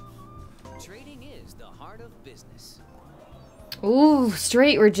 Trading is the heart of business. Ooh,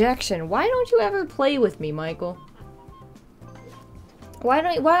 straight rejection. Why don't you ever play with me, Michael? Why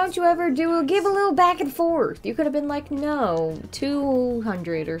don't you ever give a little back and forth? You could have been like, no,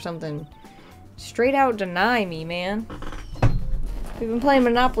 200 or something. Straight out deny me, man. We've been playing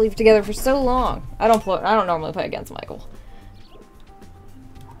Monopoly together for so long. I don't normally play against Michael.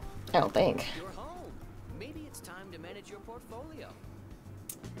 I don't think. You're home. Maybe it's time to manage your portfolio.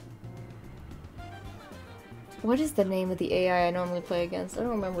 What is the name of the AI I normally play against? I don't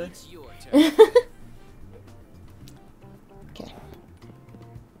remember. It's your turn. Okay.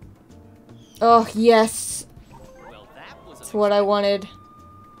 Oh, yes. Well, that was That's what I wanted.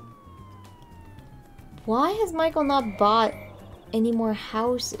 Why has Michael not bought any more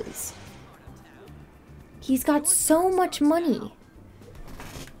houses? He's got so much money.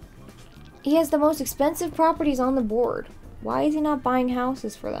 He has the most expensive properties on the board. Why is he not buying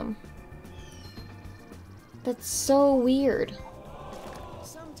houses for them? That's so weird.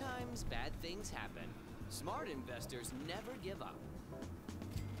 Sometimes bad things happen. Smart investors never give up.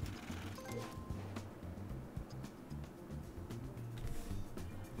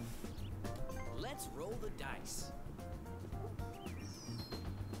 Let's roll the dice.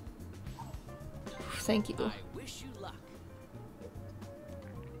 Thank you. I wish you luck.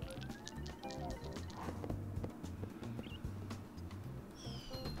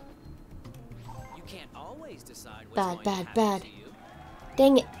 You can't always decide what's going to happen Bad. to you.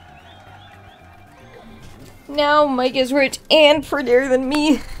 Dang it. Now Mike is rich and prettier than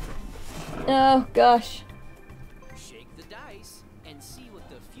me. Oh, gosh. Shake the dice and see what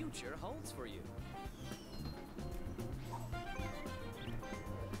the future holds for you.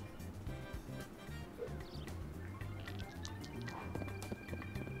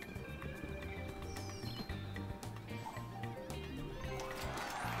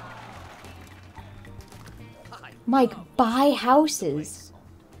 Mike, buy houses.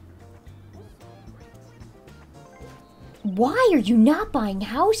 Why are you not buying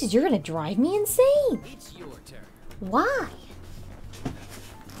houses? You're gonna drive me insane. It's your turn. Why?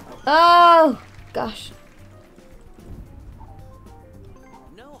 Oh, gosh.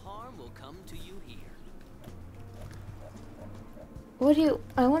 No harm will come to you here. What do you...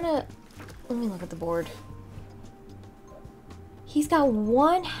 Let me look at the board. He's got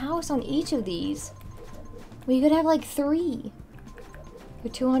one house on each of these. Well, you could have like 3. For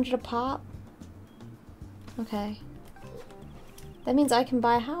 200 a pop. Okay. That means I can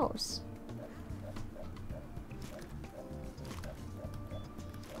buy a house.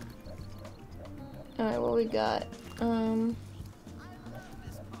 Alright, what we got? Well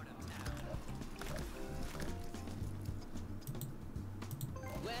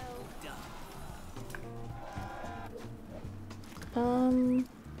done.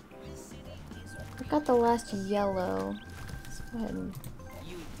 I got the last yellow. Let's go ahead and...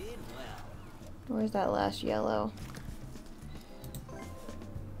 You did well. Where's that last yellow?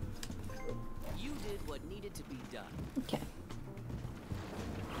 You did what needed to be done. Okay.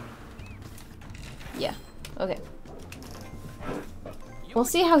 Yeah. Okay. We'll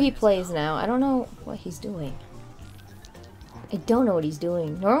see how he plays now. I don't know what he's doing. I don't know what he's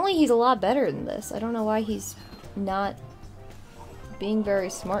doing. Normally he's a lot better than this. I don't know why he's not being very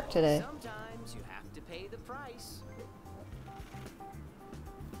smart today. Sometimes you have to pay the price.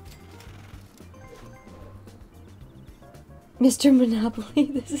 Mr. Monopoly,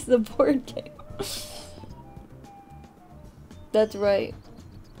 this is the board game. That's right.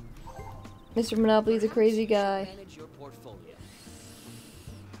 Mr. Monopoly's a crazy guy. Manage your portfolio.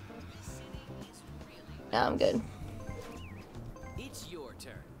 Nah, I'm good. It's your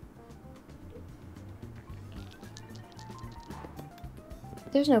turn.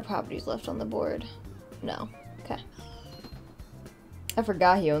 There's no properties left on the board. No. Okay. I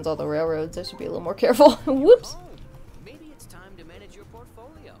forgot he owns all the railroads. I should be a little more careful. Whoops. Oh, maybe it's time to manage your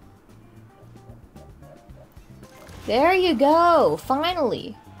portfolio. There you go.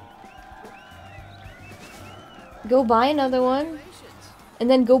 Finally. Go buy another one. Congratulations. And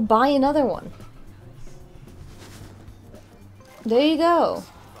then go buy another one. There you go.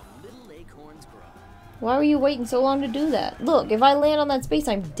 From Little Acorns Grow. Why were you waiting so long to do that? Look, if I land on that space,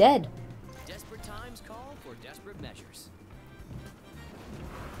 I'm dead. Desperate times call for desperate measures.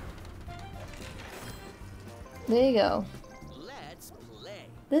 There you go. Let's play.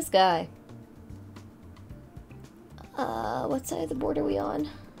 This guy. What side of the board are we on?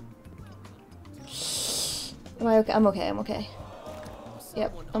 Am I okay? I'm okay, I'm okay.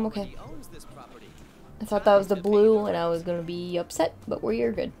 Yep, Someone I'm okay. already owns this property. I thought that was the blue and I was gonna be upset, but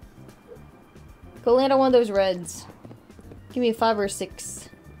we're good. Go land on one of those reds. Give me a 5 or a 6. Is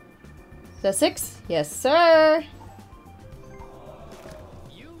that 6? Yes, sir.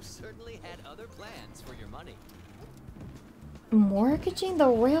 You certainly had other plans for your money. Mortgaging the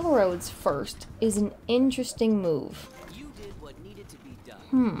railroads first is an interesting move. You did what needed to be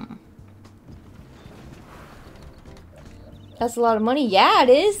done. That's a lot of money. Yeah, it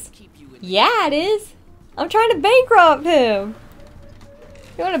is. Keep you in Yeah, it is. I'm trying to bankrupt him.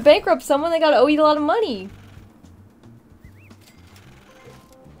 You want to bankrupt someone, they gotta owe you a lot of money.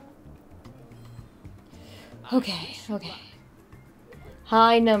 Okay, okay.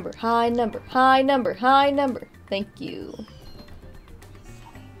 High number, high number, high number, high number. Thank you.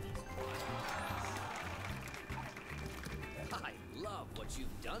 I love what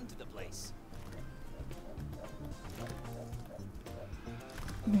you've done to the place.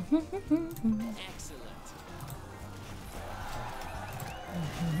 Excellent.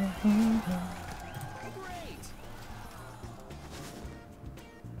 Great.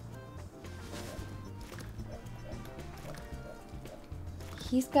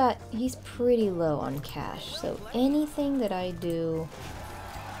 He's pretty low on cash, so anything that I do,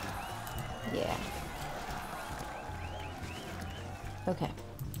 yeah. Okay,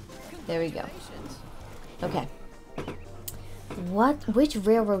 there we go. Okay. Which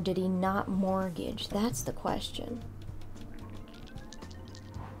railroad did he not mortgage? That's the question.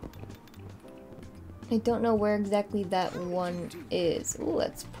 I don't know where exactly that one is. Ooh,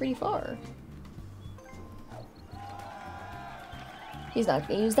 that's pretty far. He's not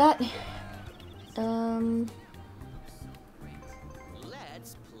gonna use that. Let's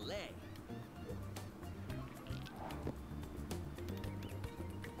play.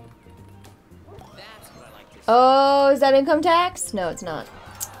 That's what I like to see. Oh, is that income tax? No, it's not.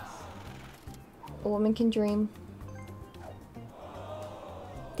 A woman can dream.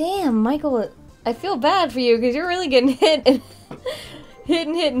 Damn, Michael, I feel bad for you because you're really getting hit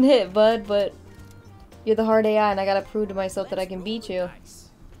and hit, bud, but you're the hard AI and I gotta prove to myself that I can beat you. Nice.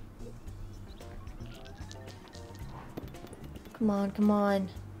 Come on, come on.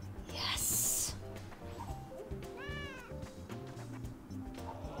 Yes.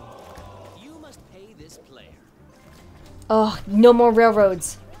 You must pay this player. Oh, no more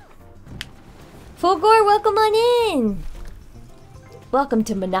railroads. Fulgor, welcome on in. Welcome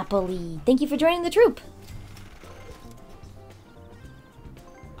to Monopoly. Thank you for joining the troop.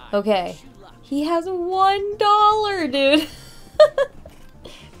 Okay. He has $1, dude.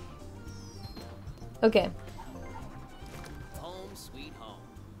 Okay. Home sweet home.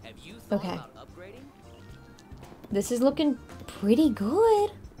 Have you thought Okay. about upgrading? This is looking pretty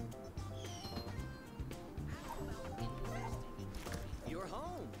good. You're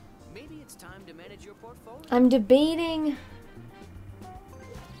home. Maybe it's time to manage your portfolio. I'm debating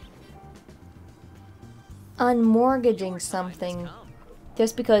on mortgaging something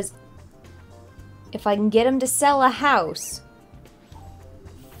just because if I can get him to sell a house,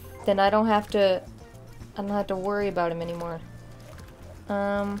 then I don't have to worry about him anymore.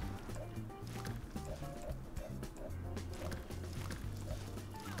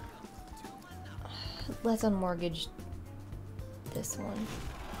 Let's unmortgage this one.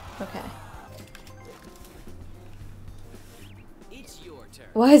 Okay. It's your turn.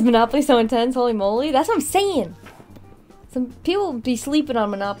 Why is Monopoly so intense? Holy moly. That's what I'm saying. Some people be sleeping on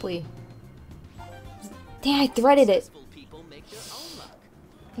Monopoly. Damn, I threaded it. Successful people make their own luck.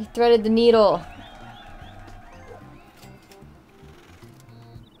 He threaded the needle.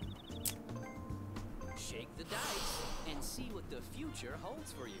 Shake the dice and see what the future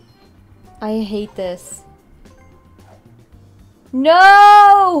holds for you. I hate this.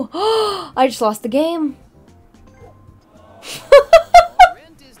 No! I just lost the game.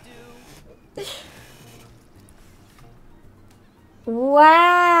 Rent is due.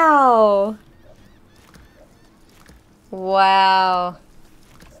 Wow. Wow.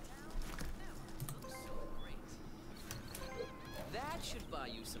 So great. That should buy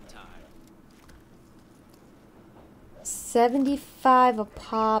you some time. 75 a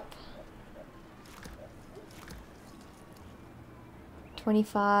pop.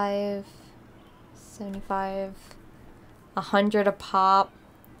 25. 75. 100 a pop.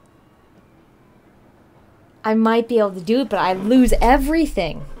 I might be able to do it, but I lose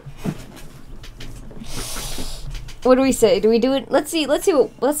everything. What do we say? Do we do it? Let's see what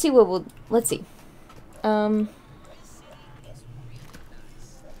we'll, let's see.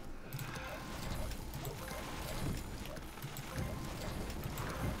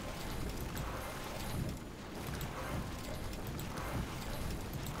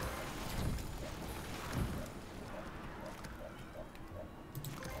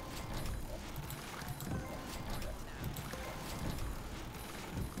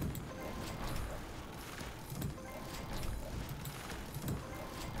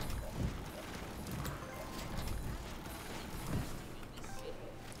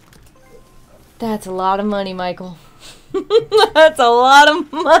 That's a lot of money, Michael. That's a lot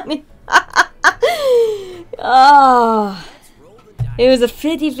of money. Oh. It was a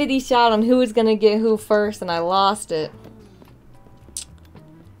 50-50 shot on who was gonna get who first, and I lost it.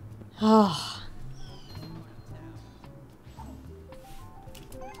 Oh.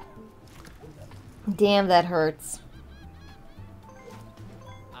 Damn, that hurts.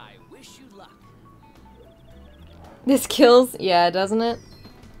 I wish you luck. This kills? Yeah, doesn't it?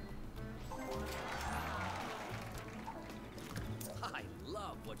 I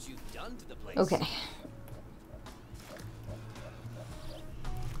love what you've done to the place. Okay.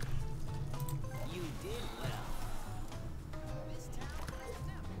 You did well. This town has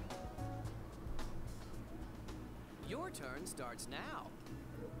never. Your turn starts now.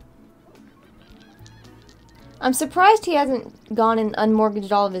 I'm surprised he hasn't gone and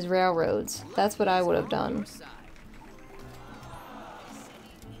unmortgaged all of his railroads. That's what I would have done.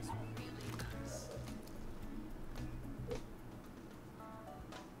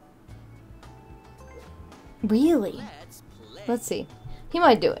 Really? Let's see. He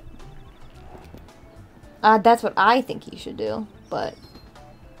might do it. That's what I think he should do, but...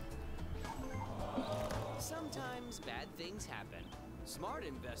 Sometimes bad things happen. Smart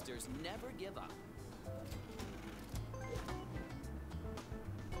investors never give up.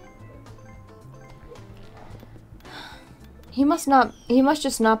 He must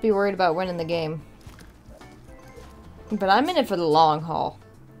just not be worried about winning the game. But I'm in it for the long haul.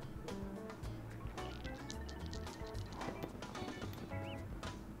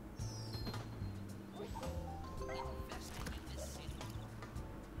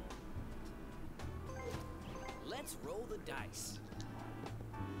 Let's roll the dice.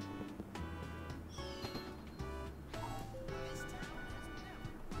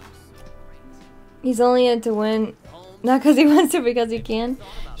 He's only in it to win, not because he wants to, because he can.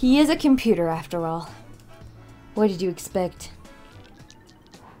 He is a computer, after all. What did you expect?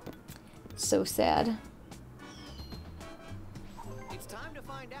 So sad. It's time to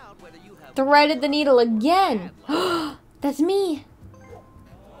find out whether you have Threaded the needle again! That's me!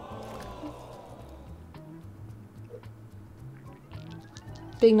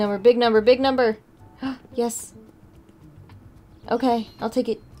 Big number, big number, big number! Yes. Okay, I'll take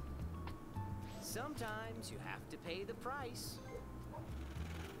it. Sometimes you have to pay the price.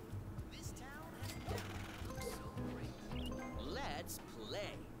 This town has never looked so great. Let's play.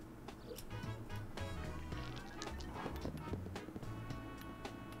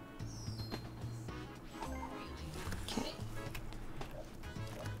 Okay.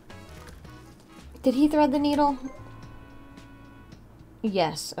 Did he thread the needle?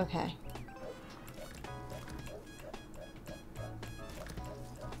 Yes, okay.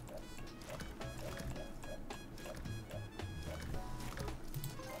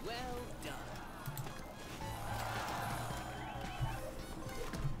 Well done.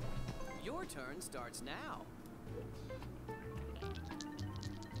 Your turn starts now.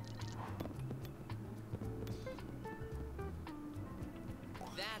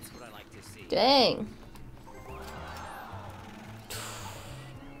 That's what I like to see. Dang.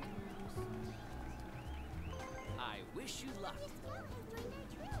 I wish you luck.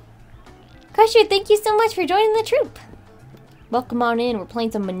 Crusher, thank you so much for joining the troop. Welcome on in. We're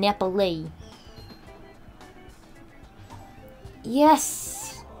playing some Monopoly.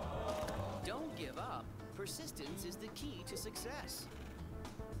 Yes. Don't give up. Persistence is the key to success.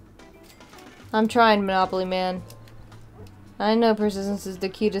 I'm trying, Monopoly Man. I know persistence is the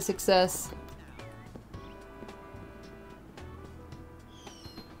key to success.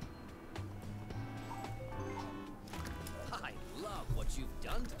 I love what you've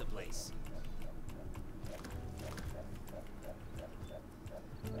done to the place.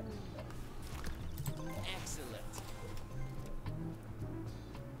 Excellent.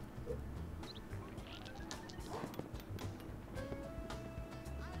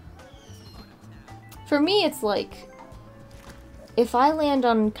 For me, it's like, if I land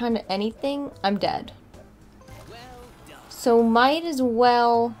on kind of anything, I'm dead. Well done. So might as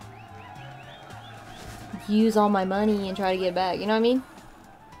well use all my money and try to get it back. You know what I mean?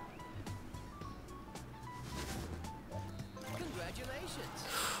 Congratulations.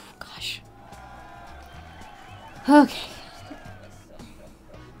 Gosh. Okay.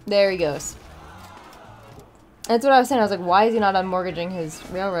 There he goes. That's what I was saying. I was like, why is he not unmortgaging his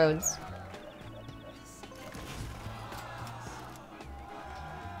railroads?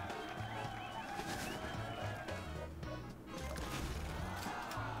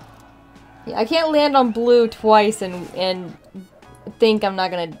 Yeah, I can't land on blue twice and think I'm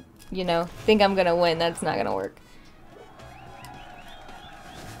not gonna, you know, think I'm gonna win. That's not gonna work.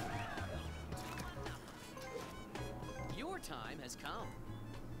 come.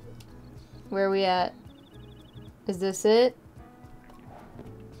 Where are we at? Is this it?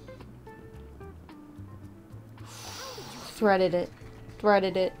 Threaded it.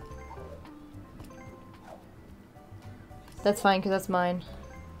 Threaded it. That's fine, because that's mine.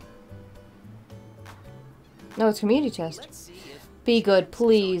 No, it's community chest. Let's see if Be good,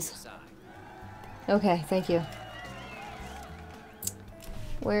 please. side. Okay, thank you.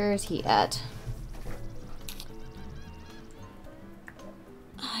 Where is he at?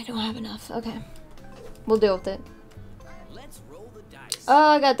 I don't have enough. Okay. We'll deal with it. Let's roll the dice. Oh,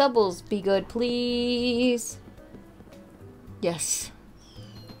 I got doubles. Be good, please. Yes.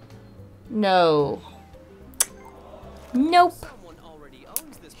 No. Nope. Someone already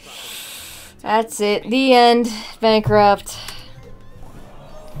owns this property. That's it. The end. Bankrupt.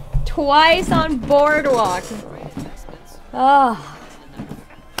 Twice on Boardwalk. Great investments. Oh.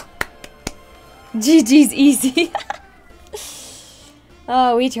 GG's easy.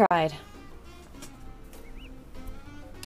 Oh, we tried.